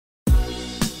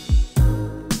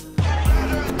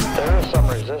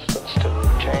resistance to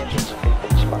changes in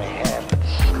people's money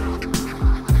habits.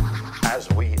 As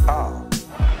we are,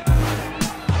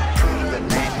 prove that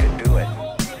man can do it.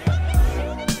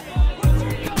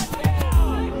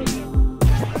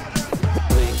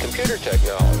 The computer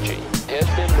technology has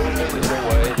been moving in a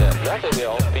way that nothing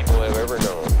else people have ever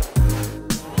known.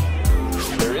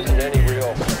 There isn't any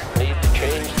real need to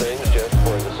change things just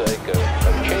for the sake of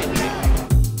changing.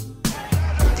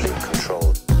 Complete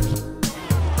control.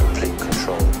 Complete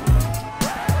control.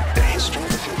 The history of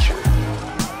the future.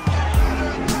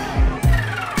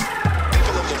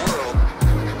 People of the world.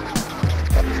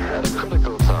 At a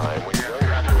critical time when young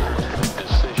people make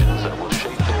decisions that will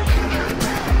shape their future.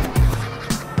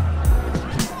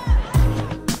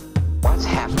 What's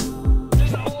happened?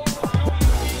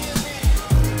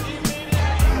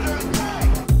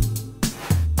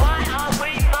 Why are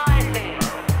we fighting?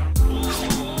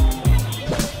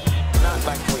 Not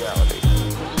like reality.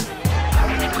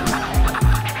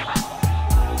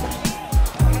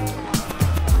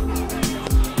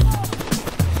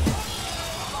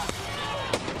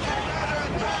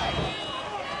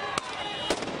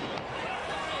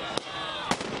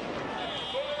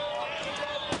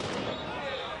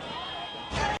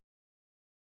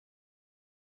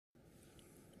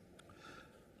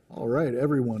 All right,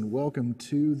 everyone, welcome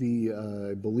to the,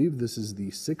 I believe this is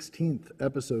the 16th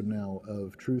episode now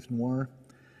of Truth Noir.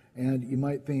 And you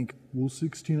might think, well,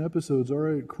 16 episodes, all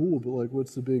right, cool, but like,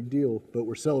 what's the big deal? But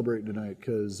we're celebrating tonight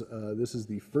because this is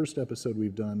the first episode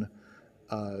we've done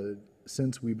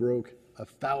since we broke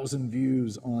 1,000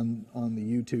 views on the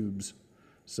YouTubes.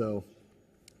 So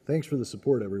thanks for the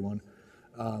support, everyone.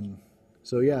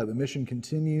 So yeah, the mission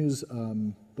continues,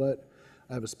 but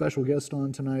I have a special guest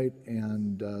on tonight,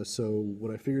 and so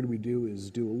what I figured we'd do is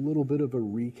do a little bit of a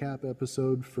recap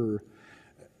episode for,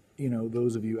 you know,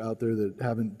 those of you out there that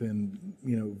haven't been,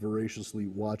 you know, voraciously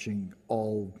watching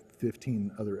all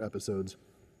 15 other episodes.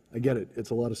 I get it,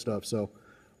 it's a lot of stuff, so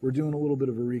we're doing a little bit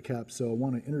of a recap. So I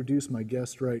want to introduce my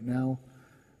guest right now,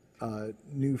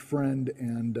 new friend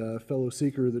and fellow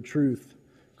seeker of the truth,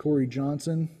 Corey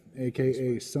Johnson,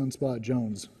 aka SUNSPOT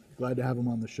Jones. Glad to have him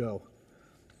on the show.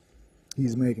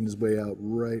 He's making his way out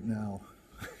right now.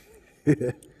 Yo.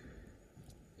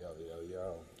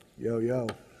 Yo, yo.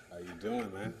 How you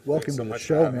doing, man? Welcome Thanks so to the much for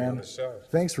show, having me on man. the show.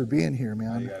 Thanks for being here,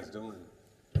 How you man. guys doing?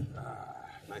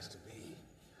 Nice to be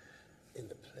in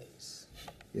the place.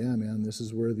 Yeah, man, this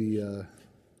is where the,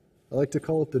 I like to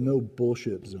call it the no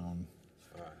bullshit zone.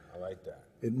 I like that.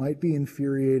 It might be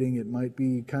infuriating, it might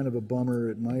be kind of a bummer,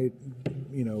 it might,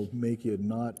 you know, make you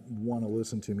not want to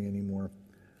listen to me anymore,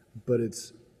 but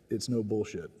it's no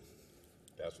bullshit.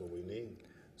 That's what we need.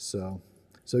 So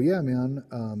yeah, man.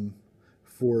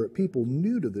 For people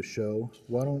new to the show,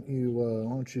 why don't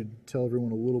you tell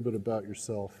everyone a little bit about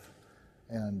yourself?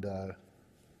 And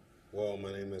Well,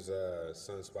 my name is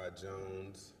SUNSPOT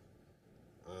Jones.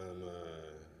 I'm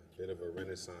a bit of a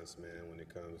renaissance man when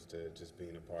it comes to just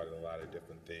being a part of a lot of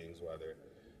different things, whether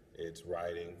it's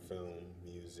writing, film,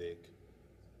 music,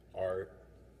 art,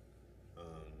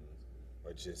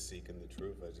 or just seeking the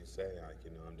truth, as you say. Like, you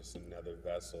know, I'm just another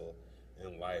vessel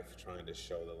in life trying to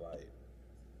show the light.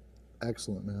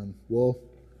 excellent, man. Well,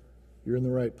 you're in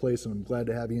the right place, and I'm glad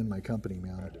to have you in my company,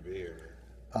 man. Glad to be here.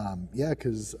 Yeah,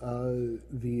 because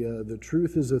the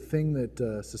truth is a thing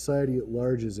that society at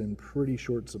large is in pretty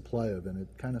short supply of, and it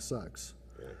kind of sucks.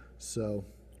 Yeah. So,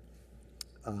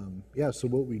 yeah, so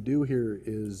what we do here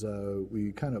is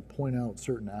we kind of point out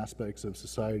certain aspects of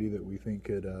society that we think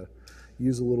could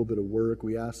use a little bit of work.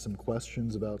 We ask some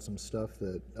questions about some stuff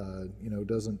that, you know,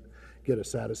 doesn't get a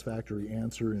satisfactory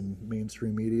answer in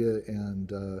mainstream media,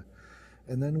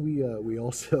 and then we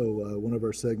also, one of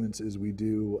our segments is we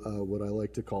do what I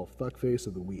like to call Fuckface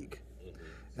of the Week.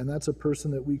 And that's a person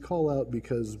that we call out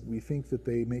because we think that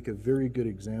they make a very good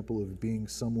example of being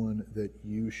someone that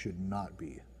you should not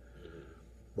be.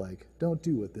 Like, don't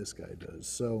do what this guy does.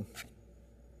 So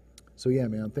yeah,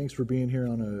 man, thanks for being here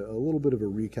on a little bit of a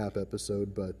recap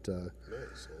episode, but Nice,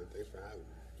 man. Thanks for having me.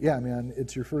 yeah, man,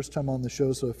 it's your first time on the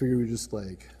show, so I figured we just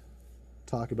like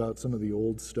talk about some of the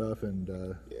old stuff and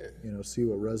you know, see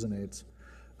what resonates.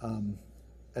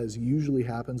 As usually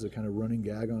happens, a kind of running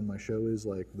gag on my show is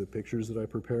like the pictures that I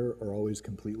prepare are always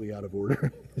completely out of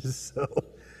order. So,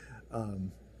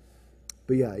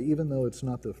 but yeah, even though it's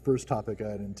not the first topic I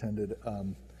had intended,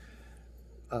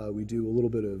 we do a little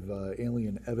bit of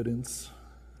alien evidence.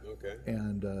 Okay.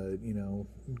 And you know,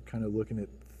 kind of looking at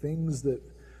things that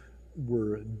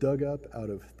were dug up out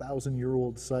of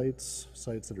 1,000-year-old sites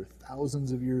that are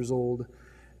thousands of years old,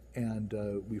 and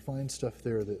we find stuff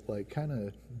there that like kind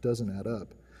of doesn't add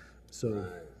up. So, Right.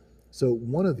 so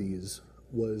one of these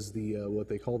was the what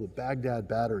they call the Baghdad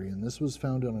Battery, and this was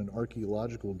found on an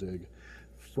archaeological dig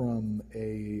from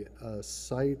a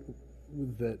site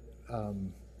that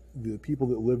the people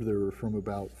that lived there were from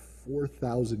about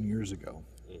 4,000 years ago.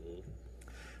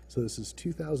 So this is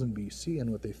 2000 BC, and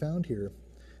what they found here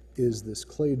is this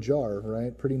clay jar,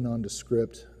 right? Pretty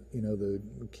nondescript. You know, the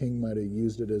king might have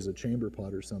used it as a chamber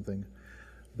pot or something,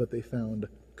 but they found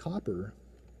copper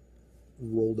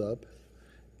rolled up,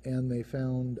 and they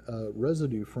found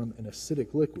residue from an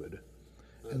acidic liquid.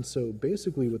 And so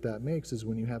basically what that makes is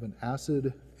when you have an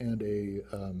acid and a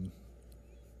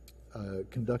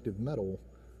conductive metal,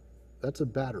 that's a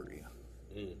battery.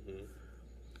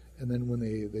 And then when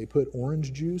they put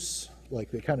orange juice, like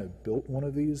they kind of built one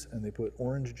of these, and they put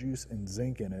orange juice and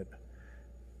zinc in it,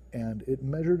 and it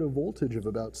measured a voltage of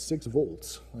about 6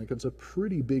 volts. Like, it's a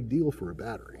pretty big deal for a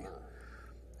battery.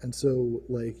 And so,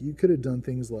 like, you could have done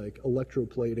things like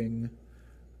electroplating.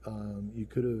 You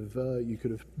could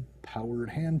have powered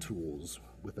hand tools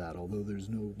with that, although there's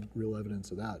no real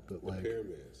evidence of that. But like,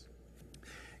 Pyramids.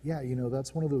 yeah, you know,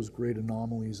 that's one of those great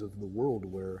anomalies of the world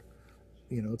where,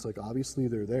 you know, it's like obviously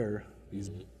they're there.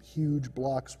 These huge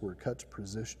blocks were cut to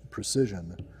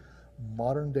precision.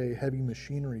 Modern day heavy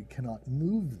machinery cannot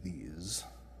move these,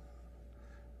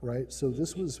 right? So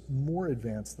this was more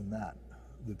advanced than that,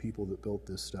 the people that built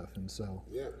this stuff. And so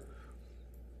Yeah.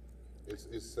 It's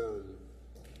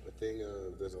a thing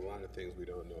of, there's a lot of things we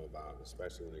don't know about,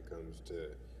 especially when it comes to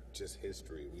just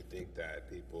history. We think that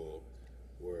people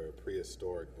were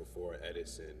prehistoric before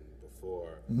Edison,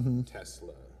 before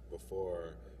Tesla,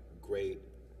 before great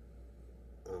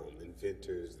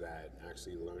inventors that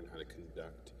actually learned how to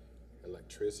conduct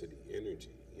electricity, energy,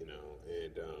 you know,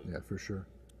 and yeah, for sure.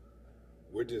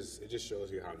 it just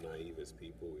shows you how naive as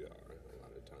people we are a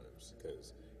lot of times,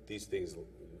 because these things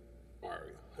are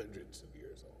hundreds of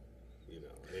years old, you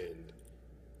know, and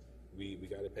we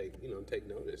got to take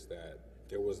notice that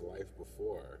there was life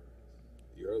before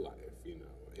your life, you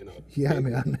know. Yeah,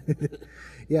 man.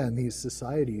 Yeah, and these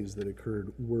societies that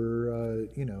occurred were,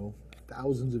 you know,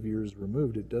 thousands of years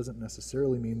removed. It doesn't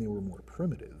necessarily mean they were more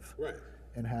primitive, Right.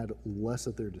 and had less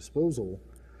at their disposal,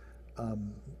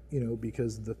 you know,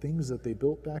 because the things that they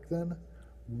built back then,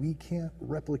 we can't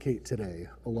replicate today.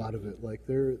 A lot of it, like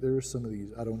there are some of these.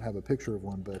 I don't have a picture of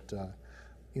one, but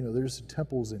you know, there's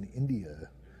temples in India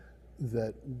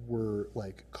that were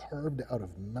like carved out of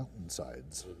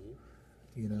mountainsides,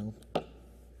 you know,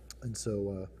 and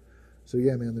so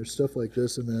yeah, man. There's stuff like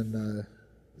this, and then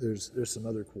there's some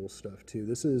other cool stuff too.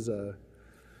 This is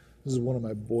one of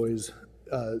my boys,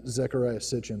 Zechariah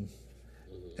Sitchin,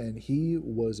 and he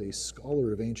was a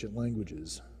scholar of ancient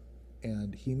languages,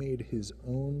 and he made his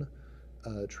own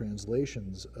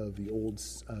translations of the old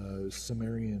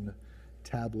Sumerian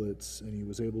tablets, and he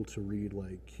was able to read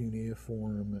like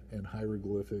cuneiform and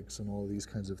hieroglyphics and all of these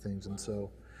kinds of things. And so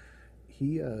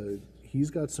he's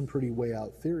got some pretty way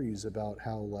out theories about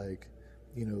how, like,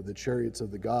 you know, the chariots of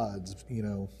the gods, you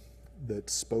know, that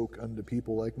spoke unto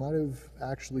people, like, might have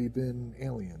actually been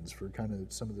aliens for kind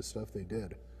of some of the stuff they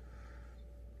did.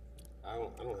 I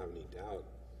don't have any doubt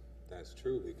that's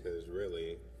true, because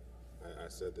really, I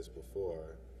said this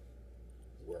before,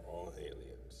 we're all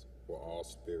aliens. We're all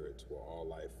spirits. We're all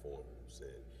life forms.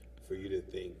 And for you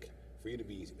to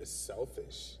be as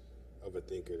selfish of a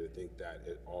thinker to think that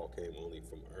it all came only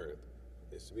from Earth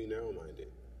is to be narrow-minded.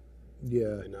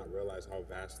 Yeah. And not realize how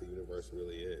vast the universe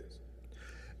really is.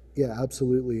 Yeah,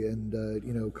 absolutely. And,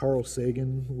 you know, Carl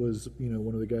Sagan was, you know,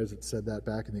 one of the guys that said that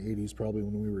back in the 80s, probably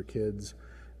when we were kids.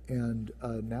 And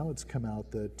now it's come out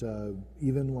that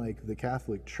even like the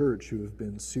Catholic Church, who have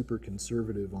been super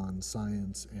conservative on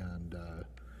science and,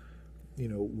 you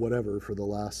know, whatever for the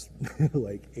last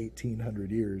like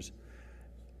 1,800 years,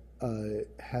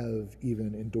 have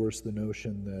even endorsed the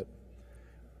notion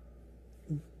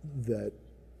that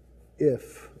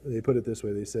if, they put it this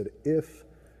way, they said, if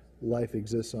life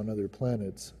exists on other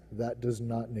planets, that does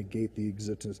not negate the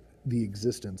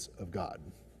existence of God.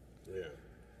 Yeah.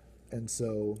 And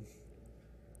so,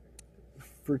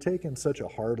 for taking such a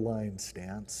hardline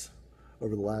stance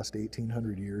over the last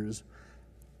 1,800 years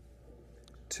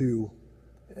to,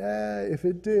 if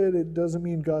it did, it doesn't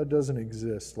mean God doesn't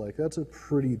exist. Like, that's a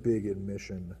pretty big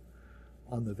admission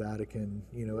on the Vatican,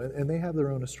 you know, and they have their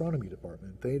own astronomy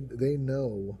department. They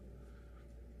know.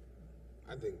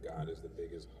 I think God is the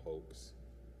biggest hoax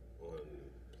on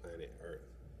planet Earth.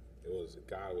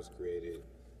 God was created.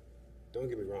 Don't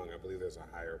get me wrong, I believe there's a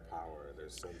higher power.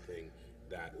 There's something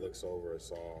that looks over us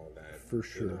all, that, For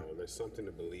sure. you know, there's something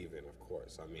to believe in, of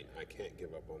course. I mean, I can't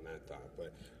give up on that thought.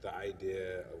 But the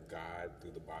idea of God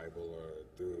through the Bible or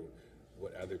through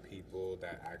what other people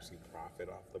that actually profit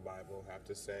off the Bible have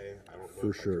to say. I don't know For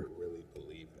if I sure. could really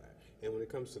believe that. And when it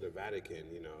comes to the Vatican,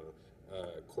 you know,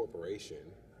 corporation,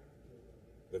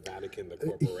 the Vatican, the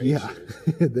corporation, Yeah,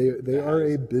 they that are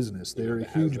has, a business. They you know, are a that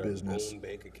has huge their business. own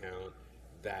bank account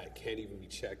that can't even be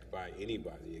checked by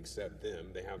anybody except them.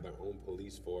 They have their own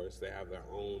police force. They have their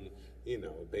own, you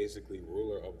know, basically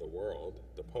ruler of the world,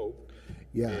 the Pope.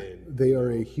 Yeah, And, they you are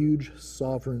know, a huge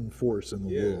sovereign force in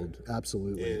the Yeah. world.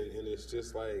 Absolutely. and it's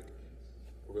just like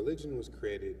religion was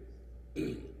created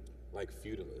like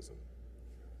feudalism.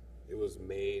 It was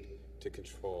made to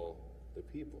control the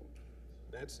people.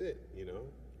 That's it, you know?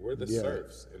 We're the Yeah.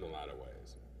 serfs in a lot of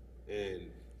ways. And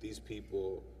these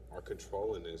people are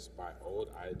controlling us by old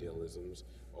idealisms,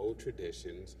 old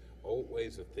traditions, old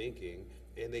ways of thinking,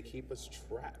 and they keep us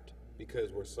trapped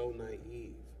because we're so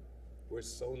naive. We're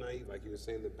so naive, like you were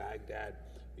saying, the Baghdad,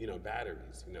 you know,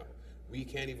 batteries, you know. We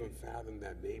can't even fathom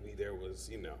that maybe there was,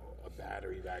 you know, a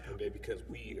battery back in the day because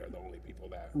we are the only people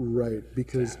that Right,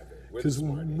 because have it. We're the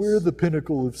smartest. we're the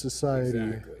pinnacle of society.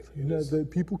 Exactly. You know, the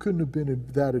people couldn't have been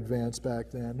that advanced back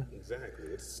then. Exactly.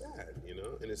 It's sad, you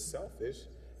know, and it's selfish,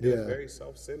 and Yeah. it's very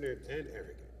self-centered and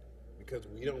arrogant because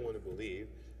we don't want to believe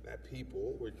that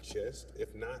people were just,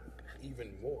 if not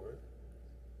even more,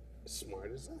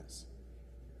 smart as us.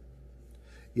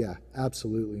 Yeah,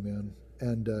 absolutely, man.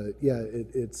 And yeah,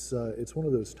 it's one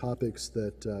of those topics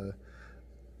that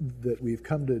that we've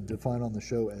come to define on the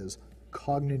show as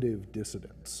cognitive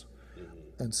dissonance.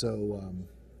 And so,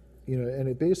 you know, and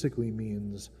it basically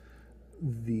means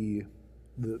the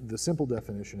simple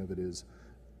definition of it is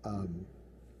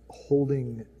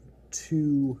holding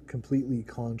two completely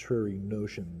contrary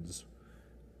notions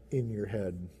in your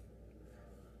head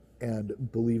and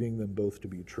believing them both to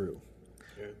be true.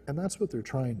 Yeah. And that's what they're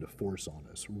trying to force on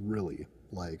us, really.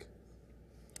 Like,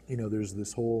 you know, there's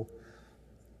this whole,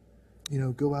 you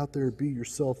know, go out there, be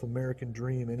yourself, American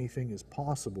dream, anything is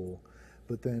possible.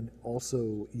 But then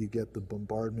also you get the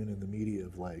bombardment in the media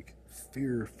of like,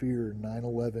 fear,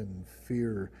 9/11,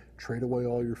 fear, trade away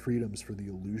all your freedoms for the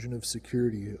illusion of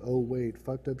security. Oh, wait,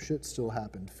 fucked up shit still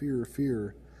happened.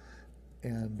 Fear.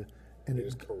 And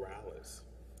There's it, corral us.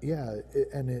 yeah,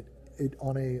 it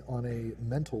on a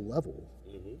mental level,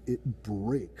 it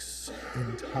breaks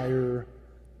entire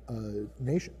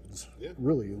nations. Yeah.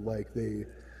 Really, like they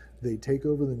take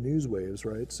over the news waves,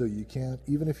 right? So you can't,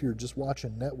 even if you're just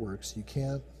watching networks, you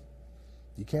can't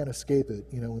escape it.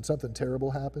 You know, when something terrible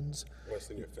happens, What's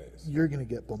in your face? you're going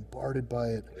to get bombarded by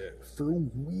it Yes. for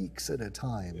weeks at a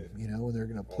time, Yeah. you know, and they're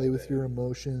going to play with day. your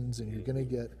emotions, and you're going to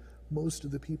get most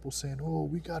of the people saying, oh,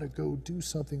 we got to go do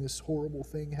something. This horrible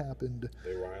thing happened.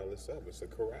 They rile us up. It's a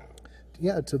corral.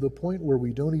 Yeah, to the point where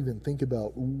we don't even think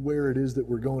about where it is that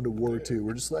we're going to war to.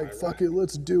 We're just like, fuck it,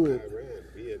 let's do it. Iran,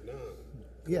 Vietnam,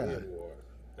 Yeah. Korean War.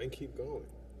 I can keep going.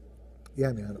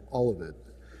 Yeah, man, all of it.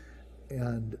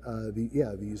 And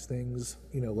these things,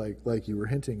 you know, like you were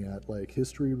hinting at, like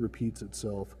history repeats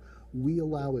itself. We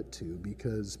allow it to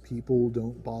because people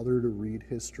don't bother to read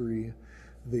history.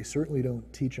 They certainly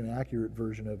don't teach an accurate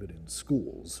version of it in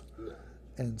schools. No.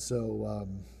 And so,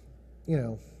 you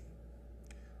know,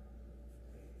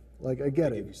 like I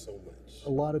get They it. give you so much. A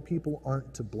lot of people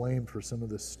aren't to blame for some of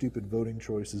the stupid voting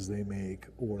choices they make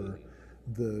or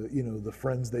the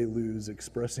friends they lose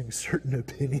expressing certain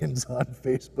opinions on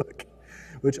Facebook,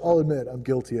 which I'll admit I'm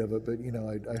guilty of it, but you know,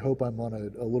 I hope I'm on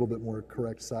a little bit more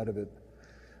correct side of it.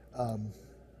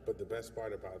 But the best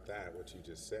part about that, what you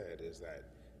just said, is that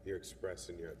you're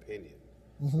expressing your opinion.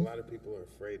 Mm-hmm. A lot of people are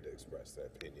afraid to express their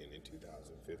opinion in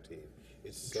 2015.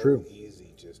 It's so True.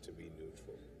 easy just to be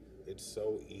neutral. It's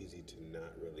so easy to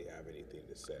not really have anything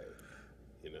to say.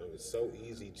 You know, it's so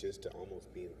easy just to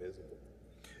almost be invisible.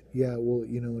 Yeah, well,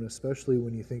 you know, and especially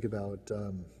when you think about,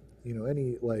 you know,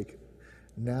 any, like,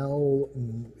 now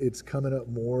it's coming up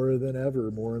more than ever,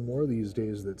 more and more these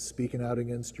days, that speaking out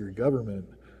against your government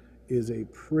is a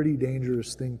pretty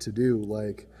dangerous thing to do.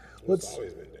 Like, It's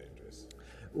always been dangerous.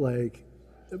 like,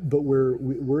 but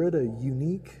we're at a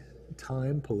unique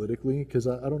time politically, because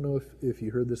I don't know if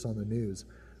you heard this on the news,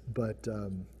 but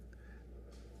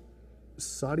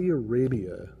Saudi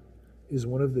Arabia is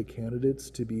one of the candidates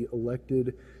to be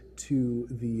elected to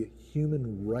the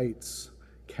Human Rights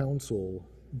Council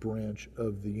branch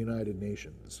of the United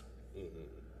Nations.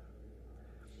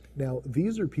 Now,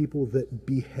 these are people that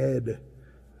behead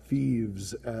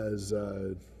thieves as,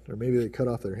 or maybe they cut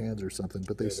off their hands or something,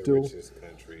 but they They're still, the richest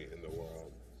country in the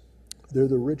world. they're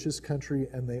the richest country,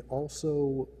 and they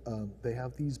also, they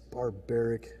have these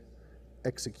barbaric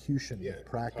execution Yeah,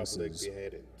 practices. public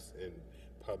beheadings and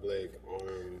public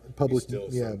arm. Public, you steal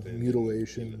yeah, something,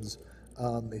 mutilations.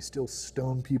 They still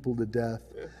stone people to death.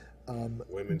 Yeah.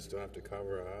 Women still have to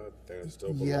cover up. They're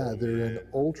still below Yeah, they're an men.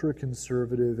 ultra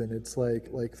conservative, and it's like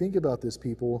think about this,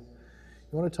 people.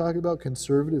 You want to talk about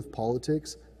conservative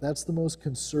politics? That's the most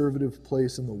conservative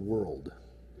place in the world.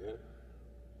 Yeah.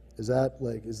 Is that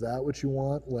what you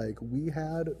want? Like we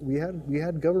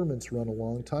had governments run a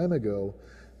long time ago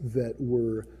that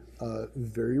were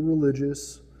very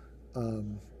religious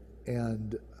and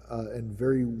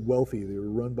very wealthy. They were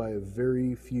run by a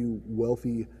very few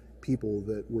wealthy people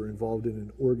that were involved in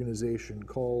an organization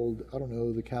called, I don't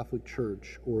know, the Catholic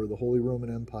Church or the Holy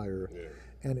Roman Empire. Yeah.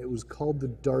 And it was called the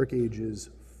Dark Ages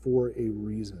for a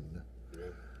reason. Yeah.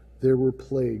 There were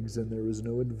plagues and there was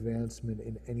no advancement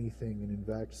in anything. And in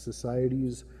fact,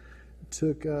 societies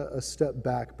took a step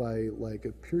back by like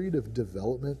a period of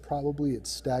development. Probably it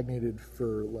stagnated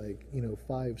for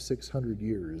 500-600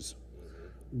 years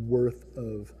worth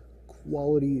of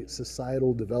quality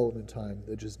societal development time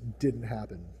that just didn't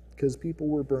happen because people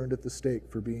were burned at the stake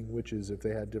for being witches if they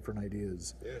had different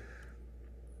ideas. Yeah.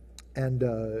 And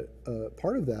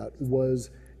part of that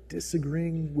was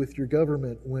disagreeing with your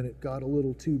government when it got a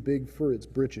little too big for its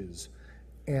britches.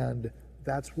 And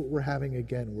that's what we're having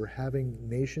again. We're having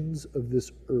nations of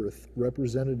this earth,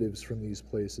 representatives from these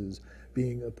places,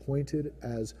 being appointed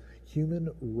as human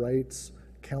rights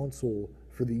council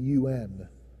for the UN,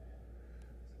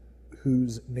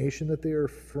 whose nation that they are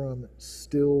from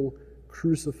still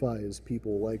crucifies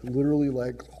people, like literally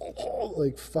like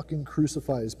fucking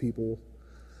crucifies people.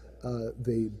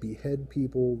 They behead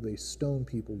people, they stone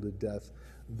people to death,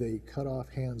 they cut off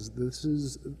hands. This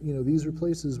is, these are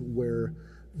places where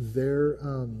their,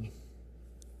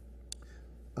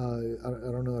 I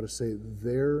don't know how to say,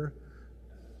 their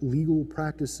legal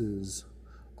practices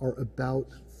are about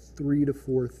 3,000 to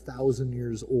 4,000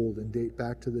 years old and date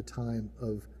back to the time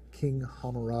of King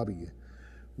Hammurabi,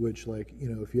 which,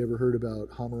 if you ever heard about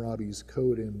Hammurabi's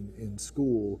code in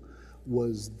school,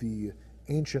 was the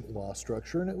ancient law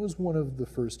structure, and it was one of the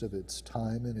first of its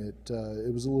time, and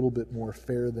it was a little bit more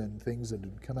fair than things that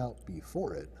had come out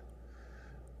before it.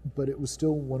 But it was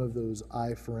still one of those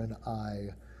eye for an eye,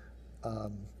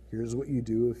 here's what you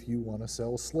do if you want to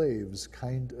sell slaves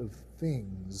kind of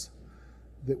things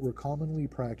that were commonly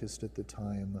practiced at the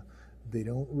time. They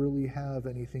don't really have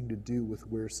anything to do with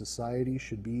where society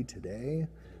should be today.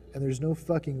 And there's no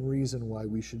fucking reason why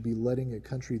we should be letting a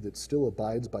country that still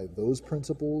abides by those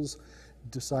principles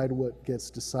decide what gets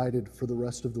decided for the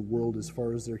rest of the world as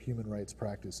far as their human rights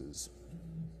practices.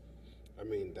 I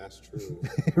mean, that's true.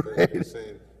 Right. At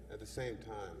the same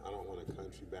time, I don't want to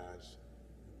country bash.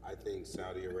 I think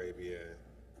Saudi Arabia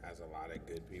has a lot of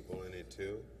good people in it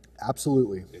too.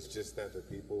 Absolutely. It's just that the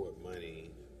people with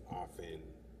money often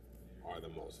are the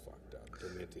most fucked up,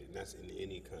 demented, and that's in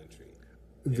any country.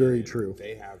 Very And true.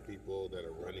 They have people that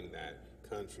are running that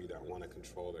country that want to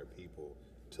control their people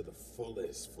to the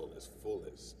fullest,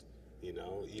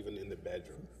 even in the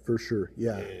bedroom. For sure,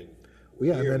 yeah. And Well,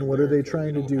 yeah, and here then in what are they America,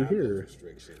 trying we to don't do have those here?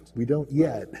 restrictions. We don't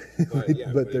yet, But,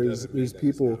 yeah, but it there's doesn't mean that it's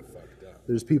people not fucked up.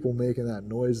 there's people making that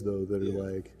noise though that Yeah.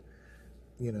 are like,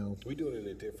 We do it in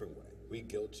a different way. We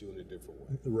guilt you in a different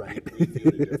way. Right. We feel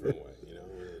it a different way,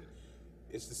 and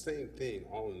it's the same thing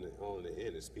all in the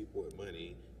end. It's people with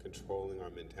money controlling our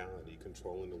mentality,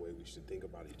 controlling the way we should think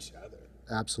about each other.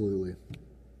 absolutely.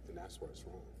 And that's what's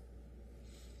wrong.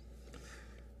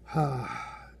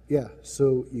 Yeah,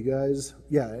 so you guys,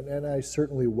 and I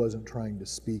certainly wasn't trying to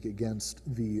speak against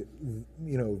the,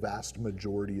 vast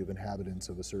majority of inhabitants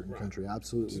of a certain country.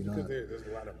 Absolutely Just because not. there's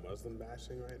a lot of Muslim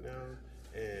bashing right now,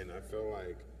 and I feel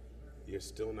like you're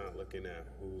still not looking at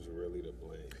who's really to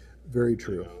blame. Very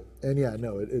true. know? And yeah,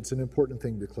 no, it's an important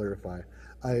thing to clarify.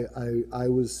 I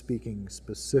was speaking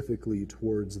specifically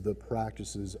towards the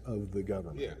practices of the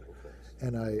government. Yeah, of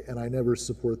course. And I never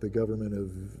support the government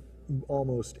of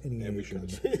almost any Every nation.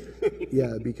 country.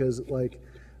 Yeah, because like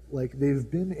they've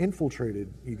been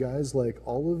infiltrated, you guys. Like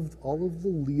all of the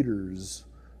leaders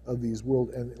of these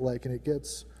world, and it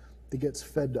gets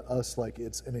fed to us like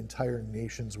it's an entire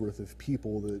nation's worth of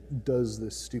people that does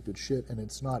this stupid shit, and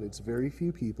it's not. It's very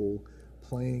few people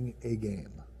playing a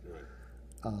game.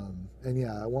 Right. And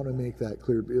yeah, I want to make that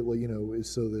clear,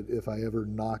 so that if I ever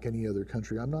knock any other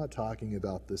country, I'm not talking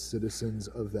about the citizens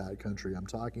of that country. I'm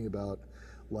talking about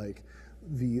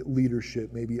the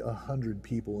leadership, maybe 100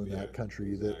 people in that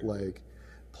country that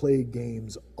play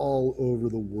games all over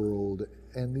the world.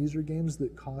 And these are games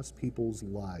that cost people's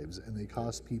lives, and they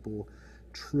cost people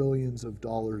trillions of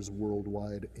dollars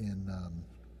worldwide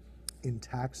in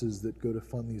taxes that go to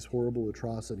fund these horrible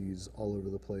atrocities all over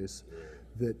the place.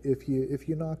 That if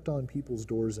you knocked on people's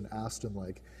doors and asked them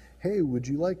hey, would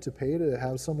you like to pay to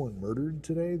have someone murdered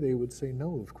today? They would say,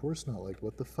 no, of course not. Like,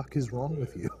 what the fuck is wrong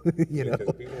with you? You know?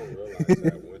 Because people don't realize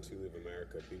that once you leave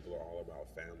America, people are all about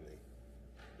family,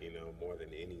 you know, more than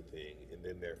anything. And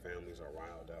then their families are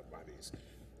riled up by these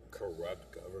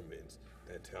corrupt governments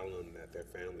that tell them that their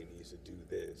family needs to do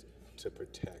this to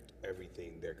protect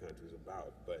everything their country's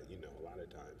about. But, you know, a lot of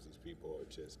times these people are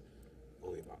just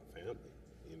only about family,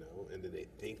 you know, and then they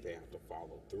think they have to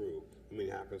follow through. I mean,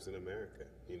 it happens in America,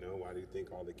 you know. Why do you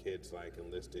think all the kids, like,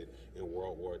 enlisted in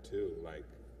World War II? Like,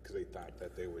 because they thought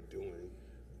that they were doing,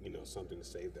 you know, something to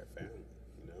save their family,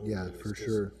 you know? Yeah, And for it's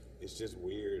sure. It's just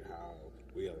weird how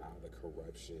we allow the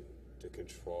corruption to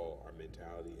control our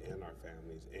mentality and our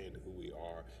families and who we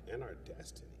are and our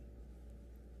destiny,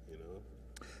 you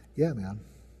know? Yeah, man.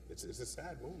 It's a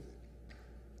sad moment.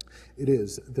 It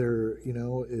is. They're, you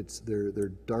know, they're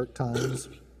dark times.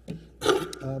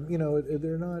 You know,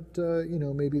 they're not, you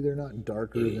know, maybe they're not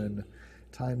darker than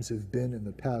times have been in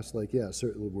the past. Like, yeah,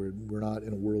 certainly we're not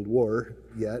in a world war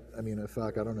yet. I mean, in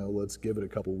fact, I don't know, let's give it a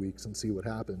couple weeks and see what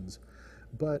happens.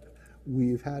 But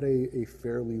we've had a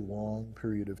fairly long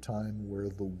period of time where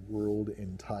the world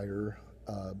entire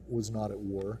was not at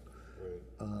war. Right.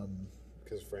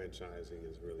 Because franchising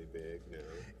is really big now.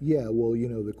 Yeah, well, you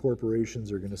know, the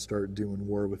corporations are going to start doing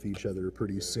war with each other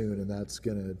pretty soon, and that's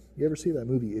going to... You ever see that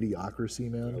movie Idiocracy,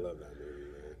 man? I love that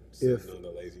movie, man. Sitting on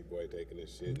the lazy boy taking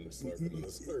his shit and slurping on the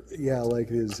Slurpee. Yeah, like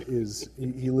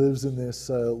he lives in this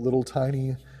little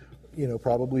tiny, you know,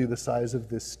 probably the size of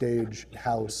this stage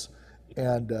house,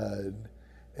 and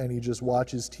he just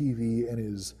watches TV, and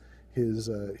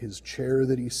his chair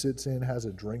that he sits in has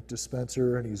a drink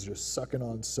dispenser, and he's just sucking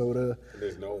on soda.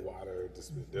 There's no water.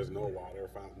 There's no water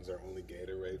fountains. There are only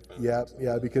Gatorade fountains. Yeah,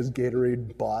 yeah, because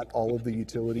Gatorade bought all of the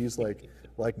utilities, like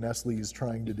Nestle's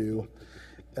trying to do.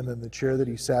 And then the chair that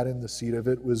he sat in, the seat of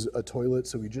it was a toilet,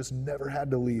 so he just never had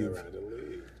to leave. Never had to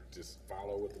leave. Just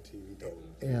follow what the TV told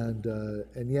him.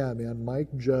 And yeah, man,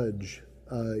 Mike Judge,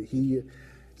 who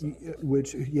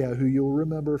you'll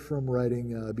remember from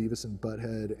writing Beavis and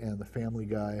Butthead and The Family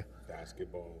Guy.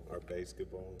 Basketball or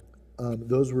basketball.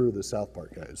 Those were the South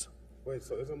Park guys. Wait,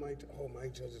 so isn't Mike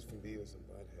Judge is from Beavis and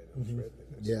Butthead? I'm tripping.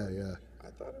 Yeah, yeah.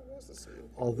 I thought it was the same.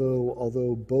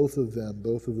 Although both of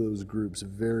those groups,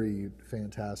 very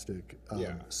fantastic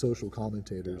Yeah. social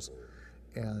commentators.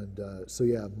 And so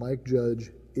yeah, Mike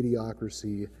Judge,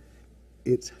 Idiocracy,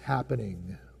 it's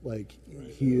happening. Like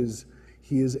he is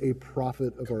a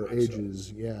prophet of our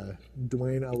ages. Yeah,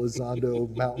 Dwayne Elizondo,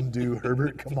 Mountain Dew,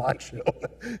 Herbert Camacho.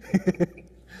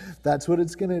 That's what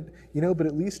it's gonna, you know. But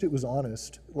at least it was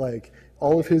honest. Like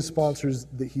all of his sponsors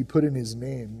that he put in his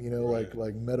name, you know,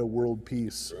 like Meta World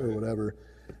Peace or whatever.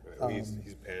 He's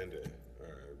Panda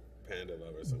or Panda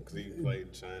Lover or something because he played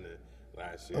in China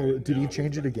last year. Oh, did he Now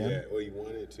change it again? Yeah, well, he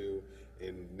wanted to,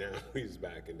 and now he's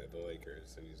back into the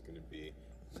Lakers, and he's going to be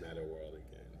Meta World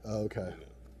again. Oh, okay. You know,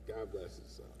 God bless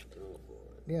his son. Go for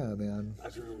it. Yeah, man. I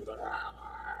just remember like,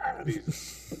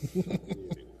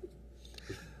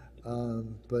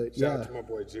 But Shout yeah. out to my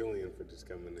boy Julian for just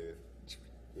coming in.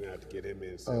 We're going to have to get him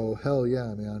in soon Oh hell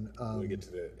yeah, man. when we get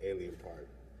to the alien part.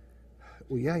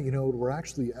 Well, yeah, you know, we're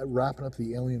actually wrapping up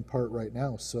the alien part right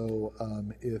now. So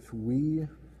if we,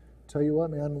 tell you what,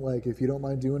 man, like if you don't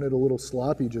mind doing it a little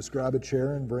sloppy, just grab a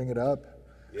chair and bring it up.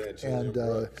 Yeah, Julian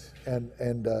Brooks.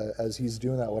 And as he's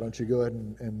doing that, why don't you go ahead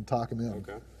and talk him in?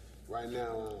 Okay. Right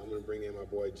now, I'm going to bring in my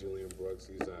boy Julian Brooks.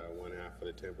 He's one half of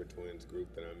the Temper Twins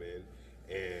group that I'm in.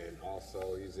 And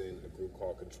also, he's in a group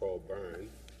called Control Burn.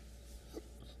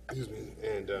 Excuse me.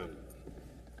 And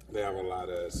they have a lot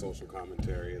of social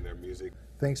commentary in their music.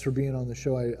 Thanks for being on the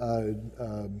show.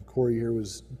 Corey here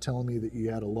was telling me that you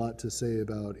had a lot to say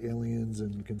about aliens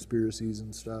and conspiracies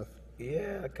and stuff.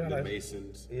 Yeah, kind The of.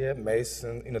 Masons. Yeah,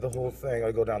 Mason. You know, the whole thing.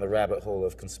 I go down the rabbit hole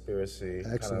of conspiracy.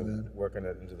 Excellent, kind man. of working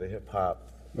it into the hip hop.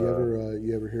 You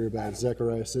ever hear about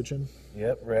Zecharia Sitchin?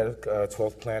 Yep, read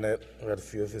 12th Planet. Read a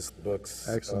few of his books.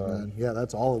 Excellent, man. Yeah,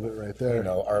 that's all of it right there. You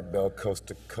know, Art Bell, Coast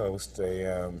to Coast,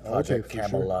 Project for sure.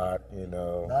 Camelot. You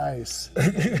know. Nice.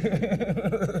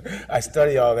 I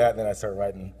study all that, and then I start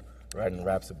writing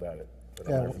raps about it. But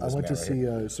I'm Yeah, learning from I this went to man right see.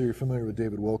 here. So you're familiar with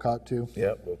David Wilcock too?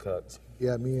 Yep, Will Cox.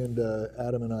 Yeah, me and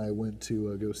Adam and I went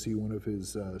to go see one of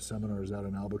his seminars out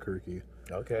in Albuquerque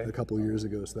Okay. a couple years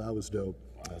ago. So that was dope.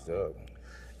 That's dope.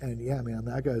 And yeah, man,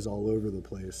 that guy's all over the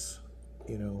place.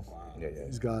 You know, Yeah, yeah.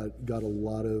 he's got a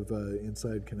lot of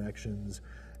inside connections,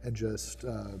 and just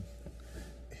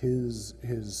his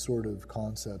sort of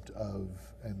concept of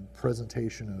and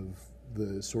presentation of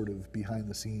the sort of behind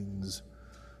the scenes,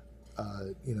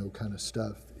 you know, kind of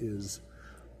stuff is.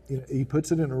 You know, he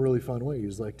puts it in a really fun way.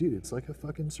 He's like, dude, it's like a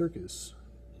fucking circus.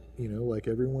 you know, like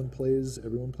everyone plays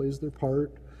their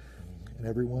part, and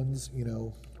everyone's, you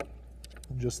know,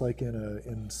 just like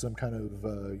in some kind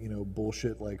of you know,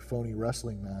 bullshit like phony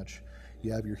wrestling match,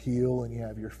 you have your heel and you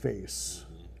have your face,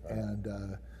 and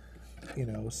you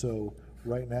know, so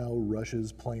right now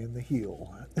Russia's playing the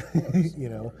heel. You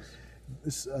know,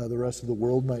 the rest of the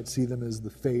world might see them as the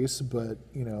face, but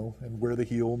you know, and we're the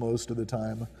heel most of the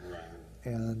time. Right.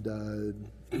 And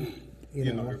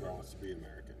You know, everyone wants to be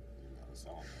American. You know, that's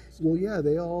all. well, yeah,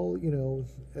 they all, you know,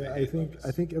 I hate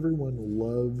us. think everyone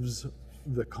loves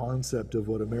the concept of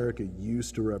what America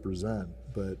used to represent,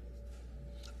 but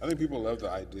I think people love the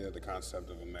idea, the concept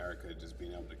of America just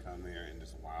being able to come here and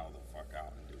just wild the fuck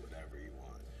out and do whatever you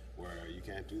want. Where you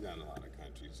can't do that in a lot of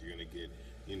countries. You're gonna get,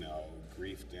 you know,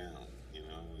 grief down. You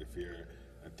know, if you're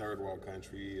a third world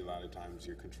country, a lot of times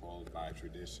you're controlled by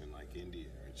tradition, like India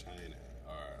or China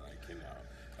or like, you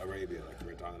know, Arabia, like we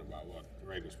were talking about. Well,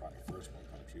 Arabia's probably a first world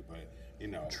country, but you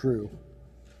know, true.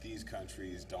 These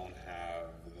countries don't have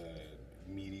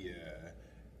the media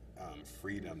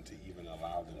freedom to even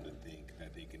allow them to think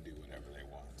that they can do whatever they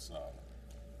want. So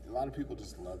a lot of people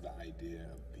just love the idea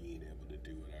of being able to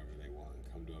do whatever they want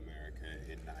and come to America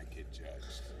and not get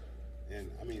judged.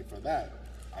 And I mean, for that,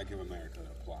 I give America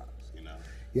applause, you know?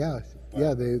 Yeah,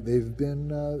 yeah, they've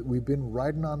been we've been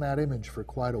riding on that image for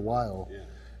quite a while. Yeah.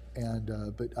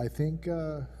 And but I think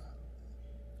the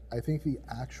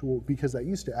actual, because that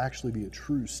used to actually be a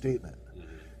true statement.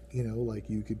 You know, like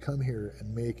you could come here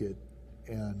and make it,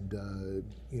 and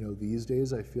you know, these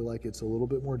days I feel like it's a little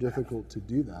bit more difficult to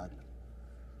do that.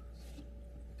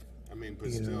 I mean,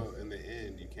 but still, in the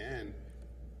end, you can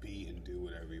be and do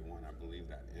whatever you want. I believe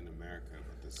that in America,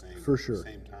 but at the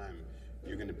same time,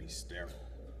 you're going to be sterile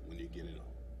when you get it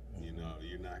all. You know,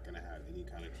 you're not going to have any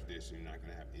kind of tradition. You're not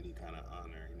going to have any kind of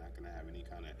honor. You're not going to have any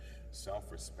kind of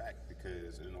self-respect,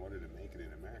 because in order to make it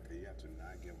in America, you have to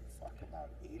not give a fuck about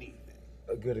anything.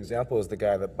 A good example is the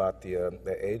guy that bought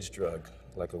the AIDS drug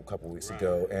like a couple weeks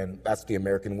ago, and that's the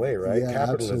American way, right? Yeah,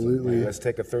 Capitalism. absolutely. Let's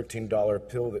take a $13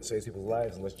 pill that saves people's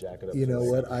lives and let's jack it up. You to know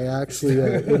us. what? I actually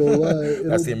it'll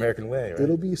That's the American way, right?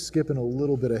 It'll be skipping a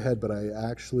little bit ahead, but I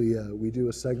actually we do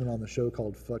a segment on the show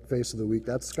called Fuckface of the Week.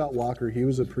 That's Scott Walker. He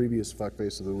was a previous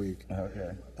Fuckface of the Week.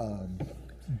 Okay.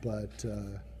 But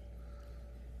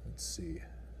let's see.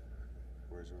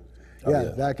 Where's yours? Yeah, yeah.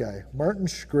 that guy, Martin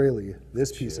Shkreli.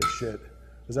 This piece of shit.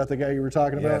 Was that the guy you were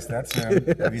talking about? Yes, that's him.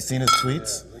 Have you seen his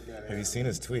tweets? Have you seen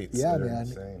his tweets? Yeah, They're man.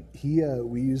 insane. He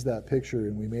we used that picture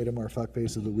and we made him our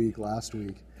Fuckface of the Week last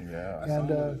week. Yeah. I saw him on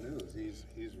the news.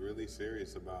 He's really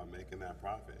serious about making that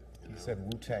profit. You know? He said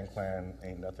Wu-Tang Clan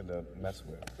ain't nothing to mess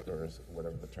with, or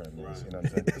whatever the term is. Right. You know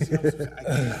what I'm See, saying? I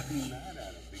can't be mad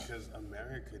at him because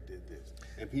America did this,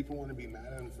 and people want to be mad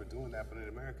at him for doing that. But in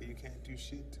America, you can't do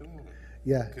shit to him.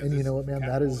 Yeah, Because and you it's know what, man?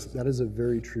 capitalism. That is a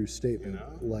very true statement.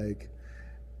 You know? Like,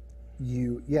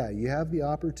 you have the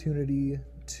opportunity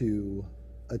to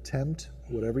attempt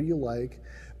whatever you like,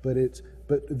 but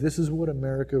this is what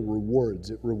America rewards.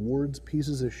 It rewards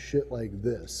pieces of shit like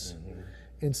this.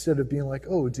 Instead of being like,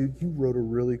 oh, dude, you wrote a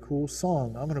really cool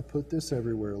song. I'm gonna put this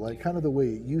everywhere, like kind of the way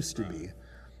it used to be.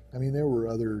 I mean, there were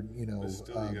other, you know, But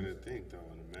still, you gotta think though,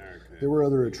 in America, there were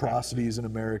other atrocities in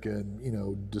America, and you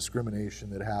know, discrimination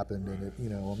that happened, and it, you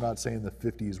know, I'm not saying the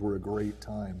 50s were a great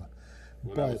time,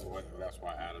 Well, but that's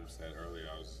why Adam said earlier.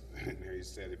 I was there. He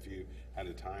said, if you had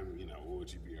a time, you know, what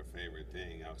would your favorite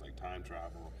thing? I was like, time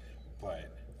travel, but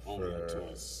only to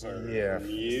a certain year.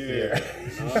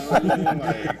 You know what I mean?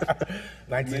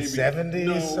 Like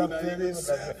 1970s, something. Not even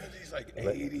 70s, like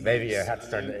 80s. Maybe you have to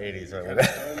start in the 80s. You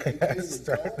Right? can't even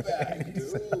go back,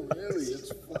 dude. Really,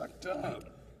 it's fucked up.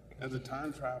 As a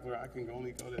time traveler, I can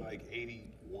only go to like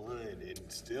 81 and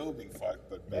still be fucked,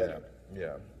 but better.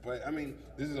 Yeah. But I mean,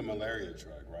 this is a malaria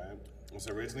drug, right? It was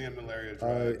originally a malaria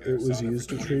drug. it was used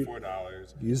to treat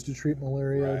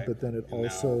malaria, Right. but then it And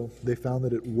also they found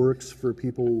that it works for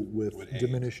people with With AIDS.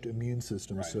 diminished immune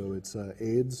systems. Right. So it's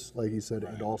AIDS, like you said,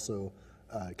 and Right. also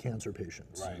cancer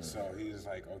patients. Right. So he's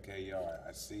like, okay, yo,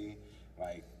 I see,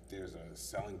 like, there's a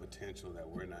selling potential that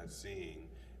we're not seeing,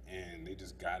 and they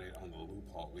just got it on the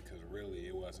loophole because really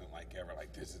it wasn't like ever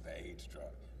like this is the AIDS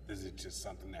drug. This is just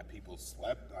something that people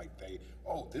slept, like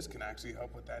this can actually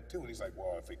help with that too. And he's like,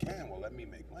 well, if it can, well, let me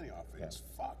make money off it. It's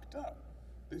fucked up.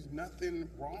 There's nothing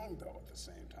wrong though at the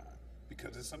same time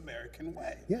because it's American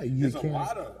way. Yeah, you There's can't- a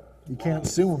lot of you can't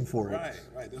sue 'em for it.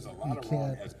 Right. There's a lot of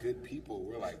wrong. As good people,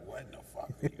 we're like, what in the fuck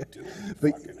are you doing, you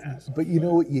But fucking asshole? but you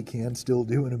know what you can still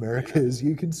do in America is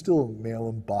you can still mail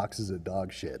them boxes of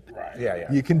dog shit. Right.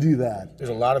 Yeah. You can do that. There's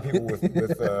a lot of people with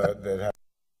that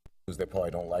have that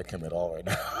probably don't like him at all right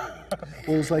now.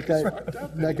 Well, it's like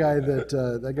that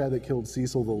guy that killed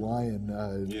Cecil the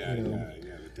lion. Yeah, you know,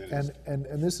 yeah, the dentist.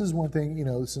 and this is one thing, you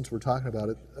know, since we're talking about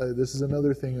it, this is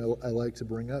another thing I like to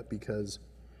bring up because,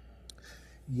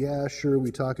 yeah, sure,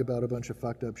 we talk about a bunch of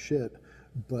fucked up shit,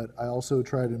 but I also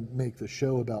try to make the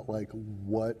show about like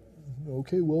what.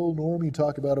 Okay, well, Norm, you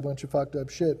talk about a bunch of fucked up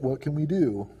shit. What can we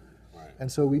do? Right.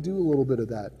 And so we do a little bit of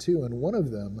that too. And one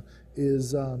of them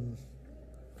is,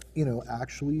 you know,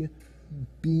 actually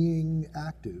being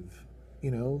active.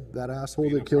 You know, that asshole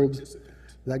Being that a killed, participant.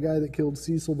 that guy that killed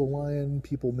Cecil the lion.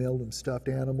 People mailed him stuffed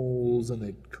animals, and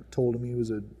they told him he was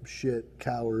a shit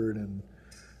coward, and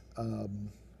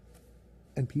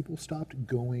people stopped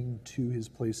going to his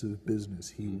place of business.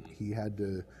 He had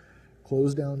to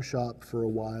close down shop for a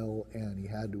while, and he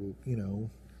had to, you know,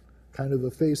 kind of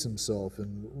efface himself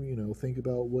and, you know, think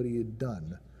about what he had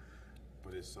done.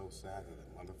 But it's so sad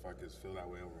that motherfuckers feel that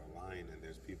way over a line, and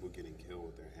there's people getting killed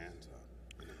with their hands up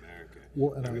in America.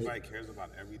 Well, and everybody cares about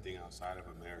everything outside of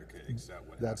America except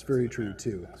what That's happens very in true, America.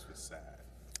 too. That's what's sad.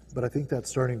 But I think that's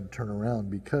starting to turn around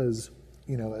because,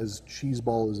 you know, as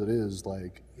cheeseball as it is,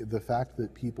 like the fact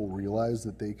that people realize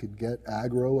that they could get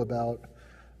aggro about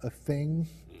a thing,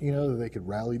 you know, that they could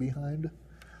rally behind,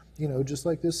 you know, just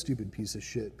like this stupid piece of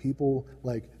shit. People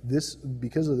like this,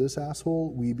 because of this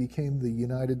asshole, we became the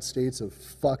United States of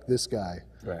fuck this guy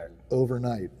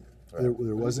overnight. Right. There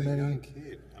But wasn't he's a any. young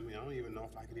kid. I mean, I don't even know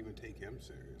if I could even take him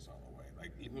serious all the way.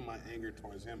 Like, even my anger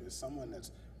towards him is someone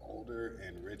that's older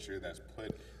and richer that's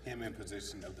put him in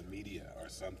position of the media or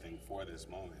something for this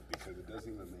moment, because it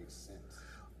doesn't even make sense.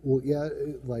 Well, yeah,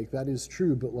 like that is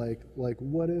true, but like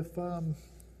what if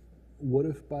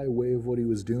by way of what he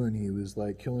was doing, he was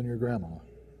like killing your grandma?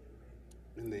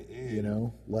 In the end, You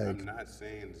know, like- I'm not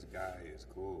saying this guy is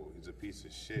cool. He's a piece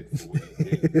of shit for what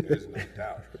he did. There's no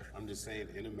doubt. I'm just saying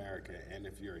in America, and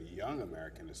if you're a young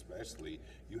American especially,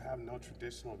 you have no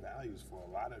traditional values for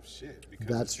a lot of shit because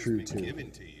That's it's just true, been too.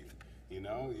 given to you. You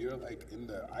know, you're like in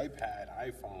the iPad,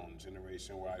 iPhone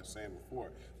generation where I was saying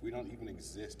before, we don't even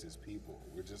exist as people.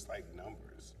 We're just like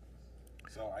numbers.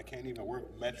 So I can't even, we're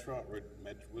what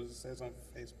it says on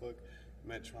Facebook?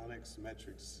 Metrics,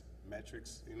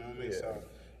 you know what I mean? Yeah. So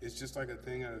it's just like a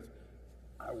thing of,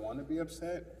 I want to be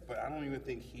upset, but I don't even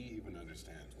think he even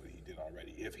understands what he did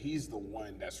already. If he's the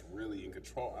one that's really in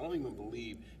control, I don't even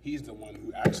believe he's the one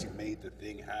who actually made the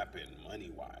thing happen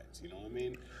money-wise, you know what I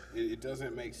mean? It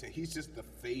doesn't make sense. He's just the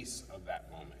face of that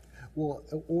moment. Well,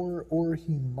 or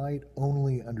he might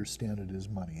only understand it as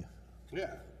money,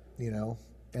 Yeah. you know,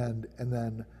 and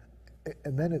then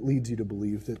it leads you to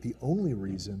believe that the only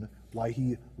reason why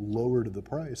he lowered the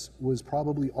price was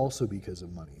probably also because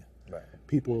of money. Right.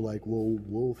 People are like, well,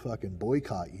 we'll fucking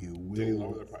boycott you. Did he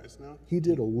lower the price now? He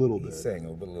did a little bit, He's saying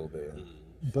a little bit.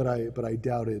 but I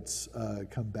doubt it's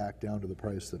come back down to the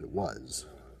price that it was,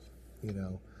 you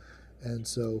know. And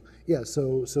so yeah,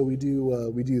 so we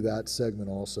do that segment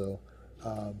also.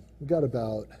 We got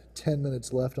about 10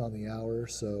 minutes left on the hour.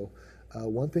 So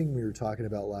one thing we were talking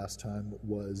about last time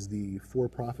was the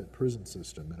for-profit prison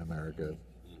system in America,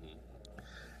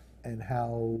 and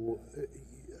how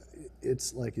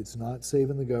it's like it's not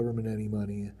saving the government any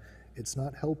money. It's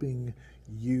not helping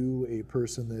you, a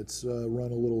person that's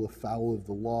run a little afoul of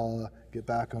the law, get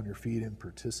back on your feet and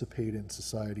participate in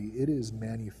society. It is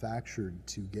manufactured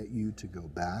to get you to go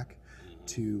back,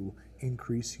 to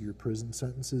increase your prison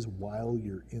sentences while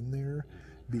you're in there,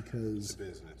 because It's a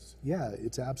business. yeah,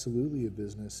 it's absolutely a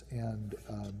business. And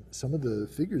some of the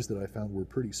figures that I found were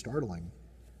pretty startling.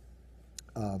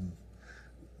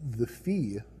 The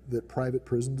fee that private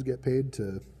prisons get paid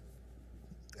to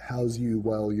house you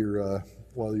while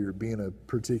you're being a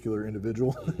particular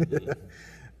individual,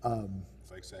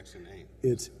 It's like Section 8.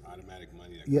 It's- automatic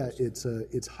money. That yeah, goes to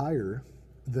it's higher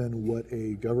than what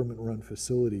a government-run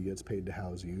facility gets paid to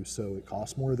house you, so it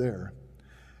costs more there,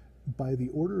 by the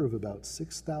order of about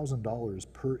 $6,000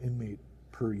 per inmate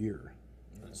per year.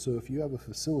 So if you have a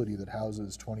facility that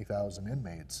houses 20,000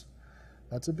 inmates,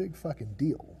 that's a big fucking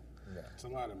deal. It's a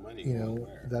lot of money. You going know,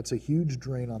 there. that's a huge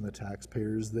drain on the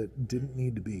taxpayers that didn't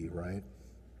need to be, right?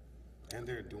 And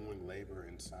they're doing labor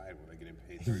inside where they're getting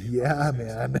paid 30 Yeah, cents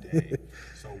man. a day.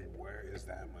 So where is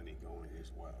that money going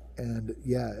as well? And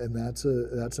yeah, and that's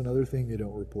another thing they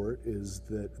don't report is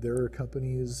that there are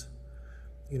companies,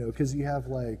 you know, because you have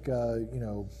like, you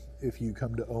know, if you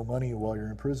come to owe money while you're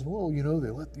in prison, well, you know, they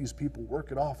let these people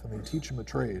work it off and they teach them a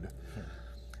trade.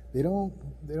 They don't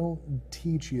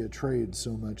teach you a trade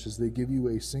so much as they give you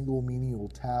a single menial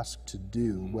task to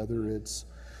do, whether it's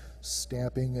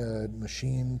stamping a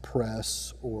machine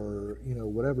press or, you know,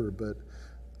 whatever. But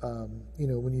you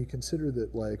know, when you consider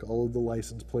that like all of the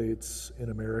license plates in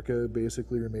America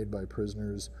basically are made by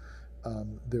prisoners,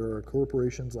 there are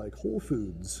corporations like Whole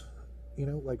Foods, you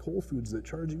know, like Whole Foods that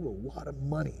charge you a lot of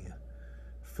money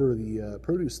for the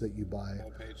produce that you buy.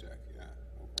 Whole paycheck,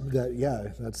 yeah.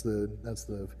 That's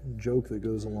the joke that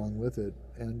goes along with it,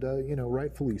 and you know,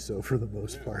 rightfully so for the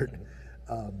most part.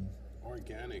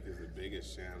 Organic is the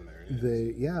biggest sham there is.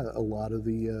 A lot of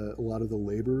the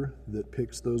labor that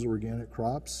picks those organic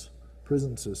crops,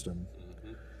 prison system.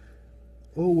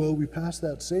 Oh well, we pass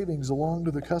that savings along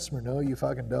to the customer. No, you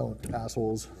fucking don't,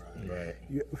 assholes. Right.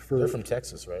 They're from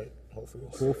Texas, right? Whole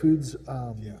Foods. Whole Foods.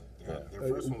 Yeah. Their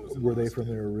first one was in Were they Austin.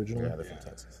 from there originally? Yeah, they're from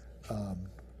Texas.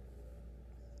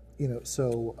 You know,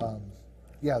 so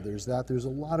yeah, there's that. There's a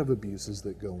lot of abuses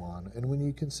that go on, and when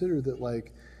you consider that,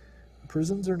 like,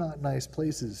 prisons are not nice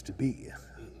places to be.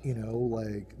 You know,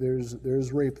 like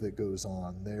there's rape that goes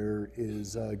on. There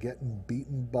is getting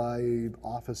beaten by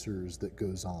officers that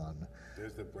goes on.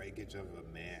 There's the breakage of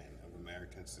a man, of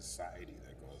American society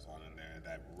that goes on in there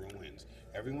that ruins.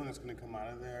 Everyone that's going to come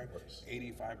out of there,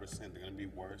 85%, they're going to be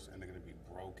worse, and they're going to be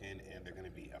broken, and they're going to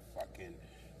be a fucking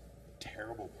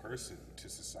terrible person to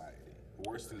society.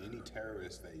 Worse than any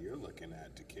terrorist that you're looking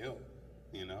at to kill,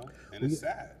 you know? And it's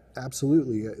sad.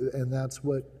 Absolutely, and that's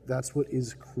what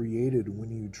is created when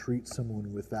you treat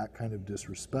someone with that kind of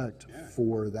disrespect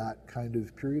for that kind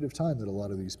of period of time that a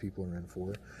lot of these people are in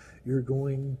for. You're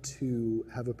going to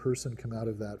have a person come out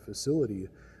of that facility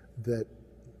that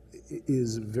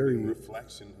is very A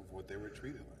reflection of what they were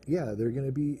treated like. Yeah, they're going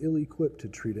to be ill-equipped to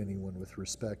treat anyone with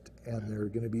respect, and they're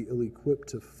going to be ill-equipped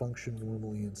to function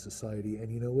normally in society.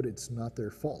 And you know what? It's not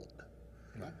their fault.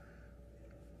 Right.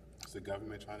 It's the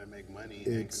government trying to make money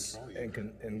and control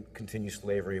you. And continue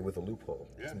slavery with a loophole.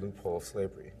 Yeah. It's a loophole of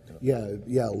slavery. You know?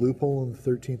 Yeah, loophole in the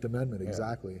 13th Amendment,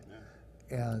 exactly.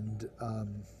 Yeah. And,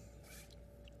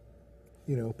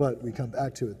 you know, but we come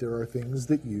back to it. There are things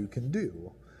that you can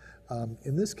do.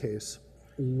 In this case,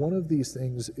 one of these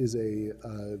things is a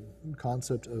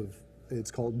concept of,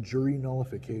 it's called jury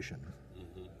nullification.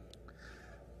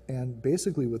 And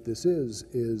basically what this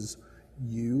is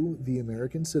you, the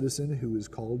American citizen who is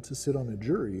called to sit on a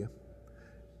jury,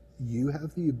 you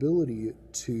have the ability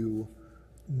to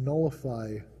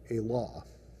nullify a law.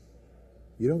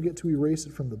 You don't get to erase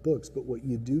it from the books, but what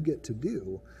you do get to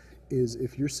do is,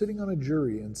 if you're sitting on a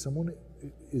jury and someone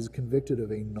is convicted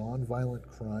of a non-violent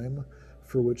crime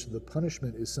for which the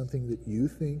punishment is something that you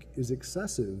think is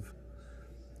excessive,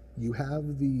 you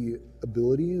have the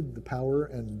ability, the power,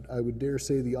 and I would dare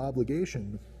say the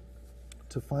obligation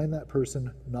to find that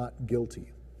person not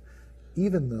guilty,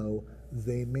 even though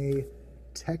they may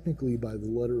technically, by the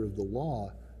letter of the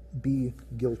law, be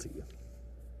guilty.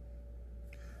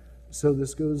 So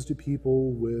this goes to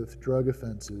people with drug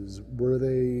offenses. Were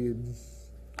they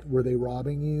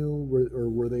robbing you, or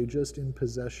were they just in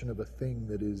possession of a thing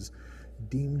that is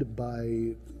deemed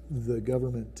by the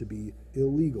government to be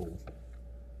illegal?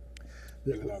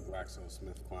 Even though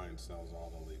GlaxoSmithKline sells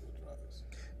all the legal drugs.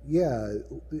 Yeah,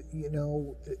 you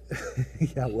know,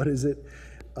 yeah, what is it?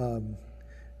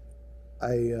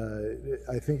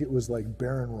 I think it was like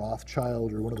Baron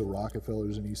Rothschild or one of the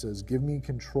Rockefellers, and he says, "Give me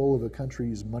control of a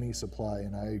country's money supply,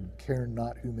 and I care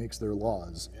not who makes their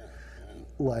laws."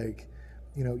 Like,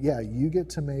 you know, yeah, you get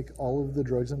to make all of the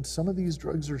drugs, and some of these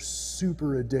drugs are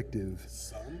super addictive.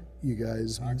 Some? You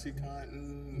guys,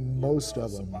 OxyContin, most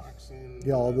of them. Suboxone,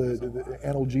 Yeah, all there's a the lot.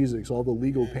 analgesics, all the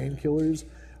legal painkillers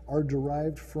are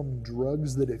derived from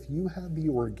drugs that if you had the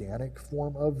organic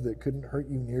form of that couldn't hurt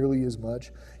you nearly as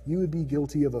much, you would be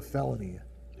guilty of a felony.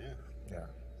 Yeah.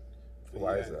 But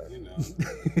Why yeah, is that? You know,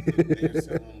 they're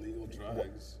selling legal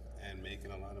drugs and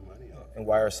making a lot of money off it. And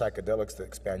why are psychedelics that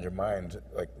expand your mind,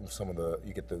 like some of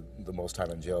you get the most time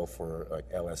in jail for like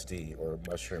LSD or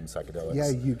mushroom psychedelics? Yeah,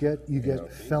 you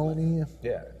get felony.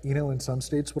 Yeah. You know, in some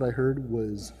states, what I heard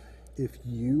was, if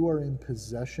you are in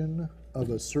possession of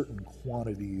a certain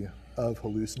quantity of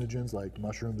hallucinogens like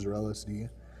mushrooms or LSD,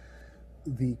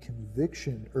 the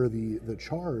conviction or the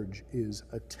charge is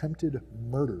attempted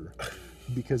murder.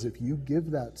 Because if you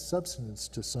give that substance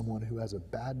to someone who has a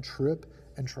bad trip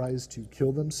and tries to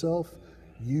kill themselves,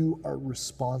 you are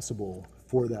responsible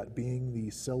for that, being the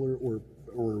seller or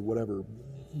whatever,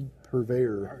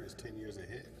 purveyor. NOIR is 10 years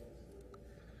ahead.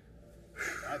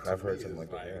 That to I've heard me something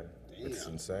is like that. Yeah. It's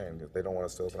damn, insane. They don't want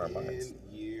us to open our 10 minds.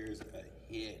 years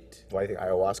ahead. Well, I think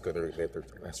ayahuasca, they're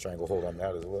a stranglehold on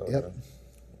that as well. Yep. You know?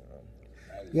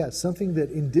 Yeah, something that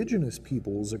indigenous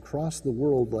peoples across the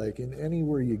world, like in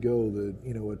anywhere you go,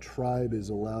 a tribe is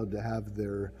allowed to have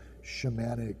their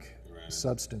shamanic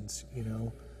substance, you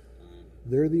know.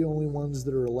 They're the only ones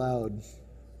that are allowed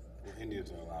Well,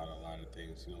 Indians are allowed a lot of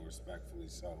things, you know, respectfully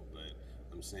so, but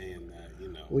I'm saying that,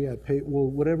 you know. Well, yeah,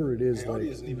 whatever it is, Peyote like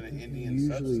isn't even an Indian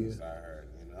usually, substance, I heard,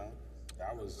 you know?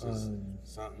 That was just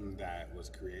something that was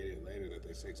created later that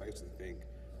they say, 'cause I used to think,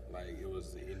 like, it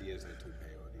was the Indians that took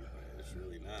peyote, but it's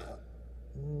really not.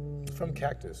 From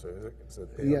cactus, or is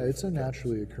it peyote yeah, it's a from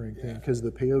naturally occurring thing because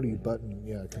the peyote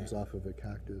button, comes off of a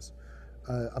cactus.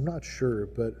 I'm not sure,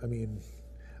 but I mean,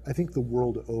 I think the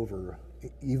world over,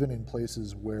 even in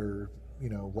places where, you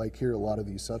know, like here, a lot of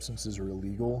these substances are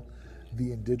illegal,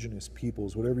 the indigenous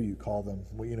peoples, whatever you call them,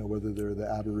 you know, whether they're the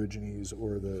Aborigines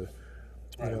or the,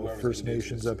 you know, First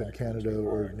Nations up in Canada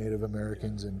or Native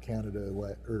Americans in Canada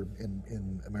or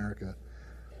in America,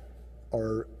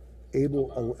 are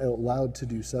allowed to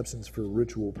do substance for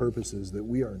ritual purposes that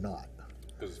we are not.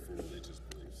 Because for religious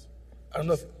beliefs. I don't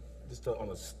know if,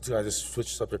 can I just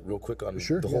switch subject real quick on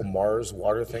Sure, the whole Mars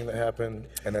water thing that happened?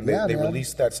 And then they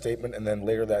released that statement, and then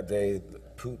later that day,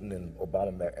 Putin and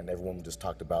Obama met, and everyone just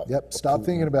talked about. Yep, stop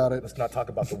thinking about it. Let's not talk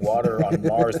about the water on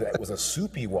Mars that was a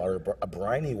soupy water, a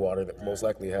briny water that most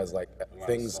likely has like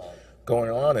things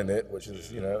going on in it, which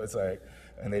is, you know, it's like,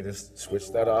 and they just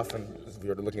switched that off, and we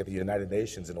were looking at the United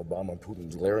Nations and Obama and Putin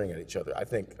glaring at each other. I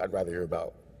think I'd rather hear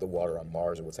about the water on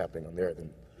Mars and what's happening on there than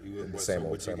the same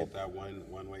old. Would you get that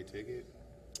one-way ticket?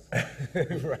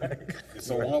 Right. It's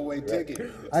a one-way ticket.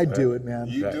 I'd do it, man.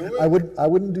 You do it? I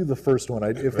wouldn't do the first one.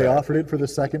 If they offered it for the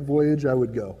second voyage, I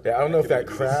would go. Yeah, I don't know if that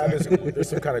crab is. There's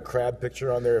some kind of crab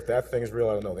picture on there. If that thing's real,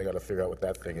 I don't know. They got to figure out what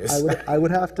that thing is. I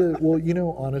would have to. Well, you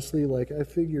know, honestly, like I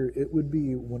figure it would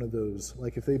be one of those.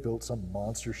 Like if they built some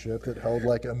monster ship that held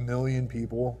like 1 million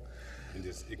people. And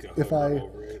just, it could If hover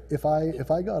over it.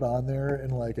 I got on there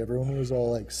and like everyone was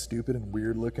all like stupid and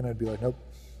weird looking, I'd be like, nope,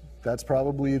 that's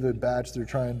probably the batch they're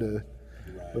trying to.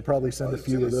 They'll probably send a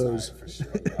few of those. For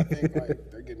sure. I think like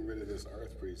they're getting rid of this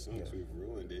Earth pretty soon because we've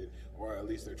ruined it, or at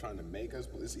least they're trying to make us.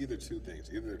 It's either two things: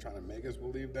 either they're trying to make us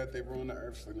believe that they've ruined the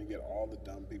Earth, so they're gonna get all the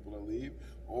dumb people to leave,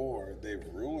 or they've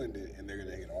ruined it and they're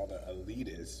gonna get all the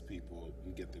elitist people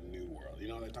and get the new world. You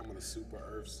know, they're talking about the super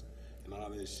Earths and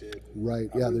all this shit. Right.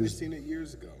 I Yeah. mean, we've seen it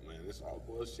years ago, man. It's all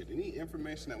bullshit. Any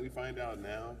information that we find out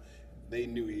now, they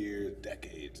knew years,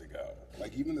 decades ago.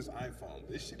 Like even this iPhone,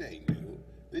 this shit ain't new.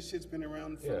 This shit's been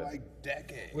around for like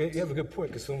decades. Well, you have a good point,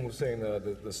 because someone was saying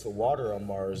the water on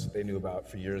Mars they knew about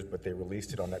for years, but they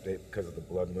released it on that date because of the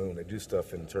blood moon. They do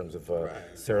stuff in terms of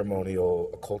ceremonial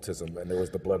occultism, and there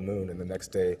was the blood moon, and the next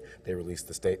day they released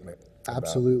the statement.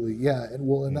 Absolutely, yeah,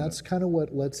 and that's kind of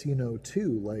what lets you know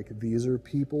too. Like these are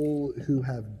people who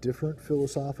have different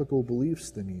philosophical beliefs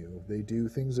than you. They do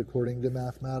things according to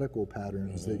mathematical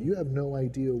patterns that you have no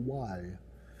idea why.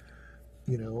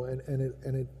 You know,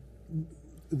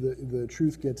 the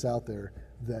truth gets out there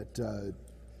that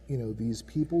you know, these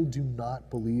people do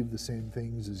not believe the same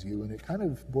things as you, and it kind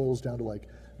of boils down to like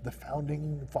the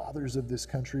founding fathers of this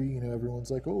country. You know,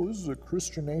 everyone's like, oh, this is a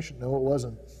Christian nation. No, it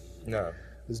wasn't. No.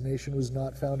 This nation was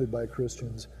not founded by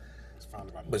Christians.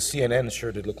 But CNN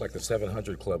sure did look like the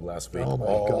 700 Club last week. Oh my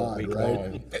all God, week right?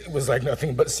 long. It was like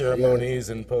nothing but ceremonies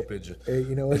and popage. Hey,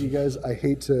 you know what, you guys? I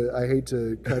hate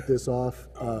to cut this off.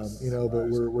 You know, but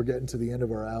we're getting to the end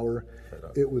of our hour.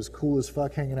 It was cool as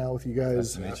fuck hanging out with you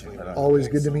guys. Nice to meet you. Always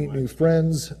good to meet new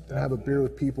friends and have a beer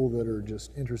with people that are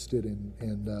just interested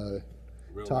in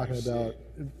talking about.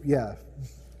 Yeah,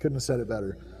 couldn't have said it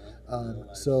better.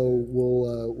 So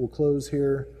we'll close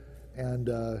here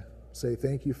and say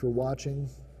thank you for watching.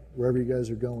 Wherever you guys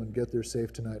are going, get there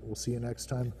safe tonight. We'll see you next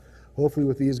time. Hopefully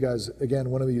with these guys again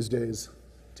one of these days.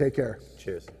 Take care.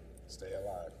 Cheers. Stay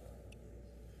alive.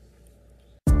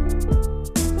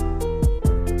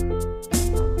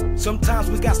 Sometimes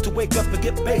we got to wake up and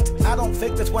get baked. I don't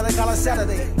fake, that's why they call it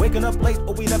Saturday. Waking up late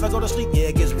or we never go to sleep, yeah,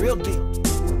 it gets real deep.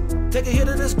 Take a hit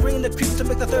of this green, the puke to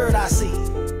make the third eye see.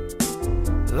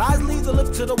 Lies leave the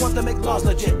lip to the ones that make laws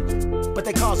legit, but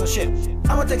they causing shit.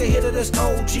 I'ma take a hit of this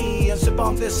OG and sip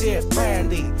on this here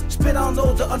brandy. Spit on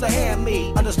those that underhand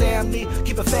me, understand me,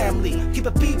 keep it family, keep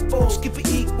it peoples, keep it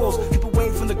equals, keep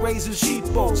away from the grays and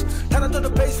sheepos. Time to do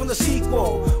the pace from the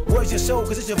sequel. Where's your soul,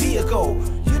 cause it's your vehicle.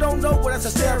 You don't know, well that's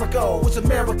hysterical. It's a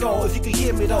miracle, if you can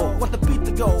hear me though. Want the beat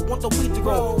to go, want the weed to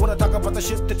roll. Wanna talk about the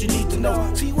shit that you need to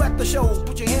know. See you at the show,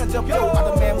 put your hands up, yo.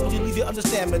 I demand, will you leave you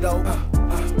understand me though?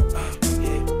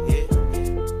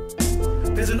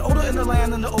 There's an odor in the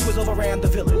land and the ogres overran the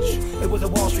village. It was a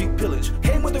Wall Street pillage.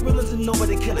 Came with the villains and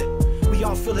nobody kill it. We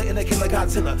all feel it and they came like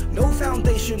Godzilla. No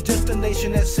foundation, just a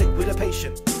nation that's sick with a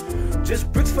patient.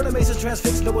 Just bricks for the masons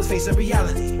transfixed, no one's facing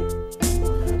reality.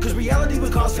 Cause reality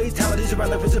would cause fatalities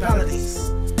around the principalities.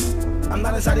 I'm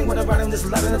not inciting when I'm writing this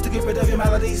loud enough to get rid of your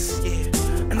maladies.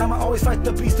 Yeah. And I'ma always fight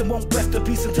the beast and won't rest in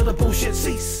peace until the bullshit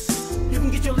cease. You can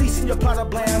get your lease and your plot of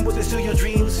bland, but it's still your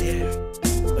dreams, yeah.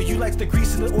 Or you like the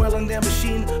grease and the oil in their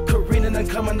machine, careening and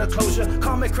coming to closure.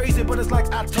 Call me crazy, but it's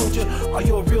like I told you. Are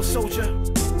you a real soldier?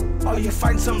 Are you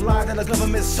fighting some lie that a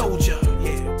government soldier?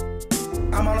 Yeah.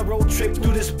 I'm on a road trip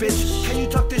through this bitch. Can you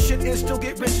talk this shit and still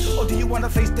get rich? Or do you wanna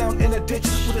face down in a ditch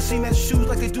with a cement shoes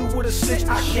like they do with a snitch?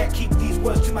 I can't keep these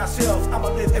words to myself. I'ma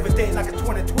live every day like it's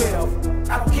 2012.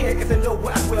 I don't care if they know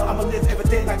what I will. I'ma live every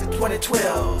day like it's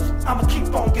 2012. I'ma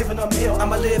keep on giving them hell.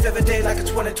 I'ma live every day like it's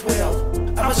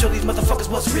 2012. I'ma show these motherfuckers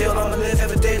what's real. I'ma live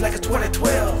every day like it's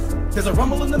 2012. There's a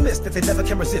rumble in the mist that they never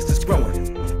can resist. It's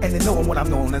growing. And they knowin' what I'm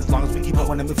knowing. As long as we keep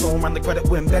going and we flowing around the credit,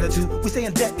 we're better too. We stay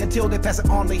in debt until they pass it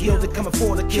on the hill. They're coming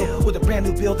for the kill with a brand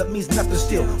new bill that means nothing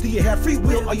still. Do you have free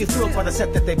will? Are you thrilled by the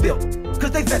set that they built?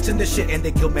 Cause they vets in this shit and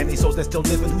they kill many souls that still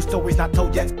living whose stories not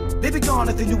told yet. They'd be gone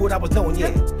if they knew what I was knowing,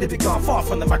 yeah. They'd be gone far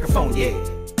from the microphone, yeah.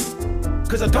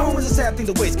 Cause a dome is a sad thing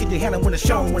to waste. Can you handle when it's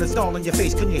shown, when it's all in your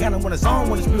face? Can you handle when it's on,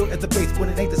 when it's real at the base? When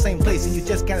it ain't the same place and you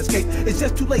just can't escape? It's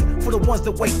just too late for the ones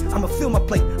that wait. I'ma fill my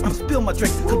plate, I'ma spill my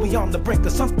drink. Cause we on the brink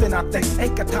of something I think.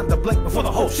 Ain't got time to blink before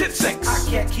the whole shit sinks. I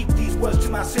can't keep these words to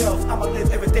myself. I'ma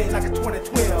live every day like it's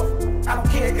 2012. I don't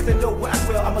care if they know what I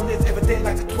will. I'ma live every day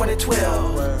like it's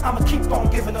 2012. I'ma keep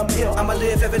on giving them hell. I'ma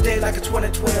live every day like it's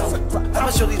 2012. I'ma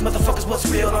show these motherfuckers what's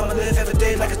real. I'ma live every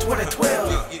day like it's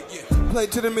 2012. Play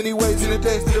to the many ways in the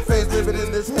days to the face, living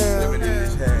in this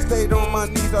hell. Stayed on my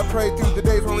knees, I prayed through the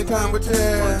days, only time would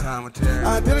tell.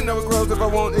 I didn't know it grows if I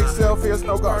won't excel, fears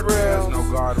no guardrails.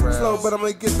 Slow, but I'm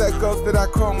gonna get that ghost that I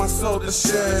call my soul to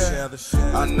share.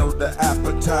 I know the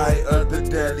appetite of the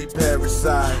deadly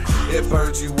parasite. It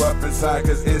burns you up inside,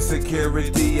 cause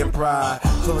insecurity and pride.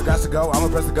 So I got to go, I'ma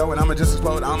press to go, and I'ma just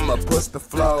explode, I'ma push the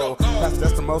flow.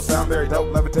 That's the most sound very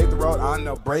dope, levitate the road, I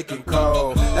know breaking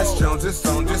code. That's Jones, it's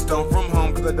on, just don't from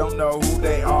home, cause I don't know who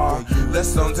they are.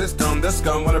 Less on this dumb, the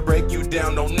scum wanna break you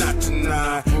down, no not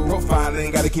tonight.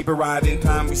 Profiling, gotta keep it right in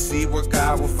time, we see where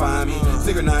God will find me.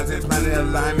 Synchronizing planet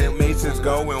alignment, masons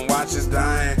go and watch us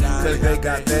dying. Cause they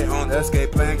got their own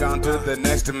escape plan, gone to the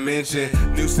next dimension.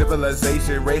 New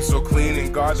civilization, racial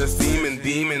cleaning, guard the semen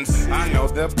demons. I know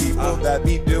the people that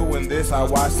be doing this, I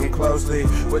watch them closely.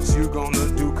 What you gonna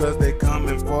do, cause they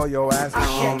coming for your ass now. I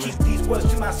can't keep these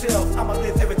words to myself. I'ma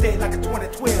live every day like it's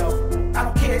 2012. I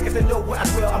don't care if they know what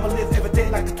I will. I'ma live every day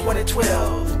like it's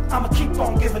 2012. I'ma keep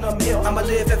on giving them hell. I'ma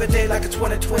live every day like it's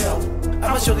 2012.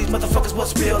 I'ma show these motherfuckers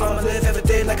what's real. I'ma live every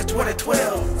day like it's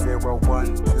 2012. 0,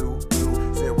 1, 2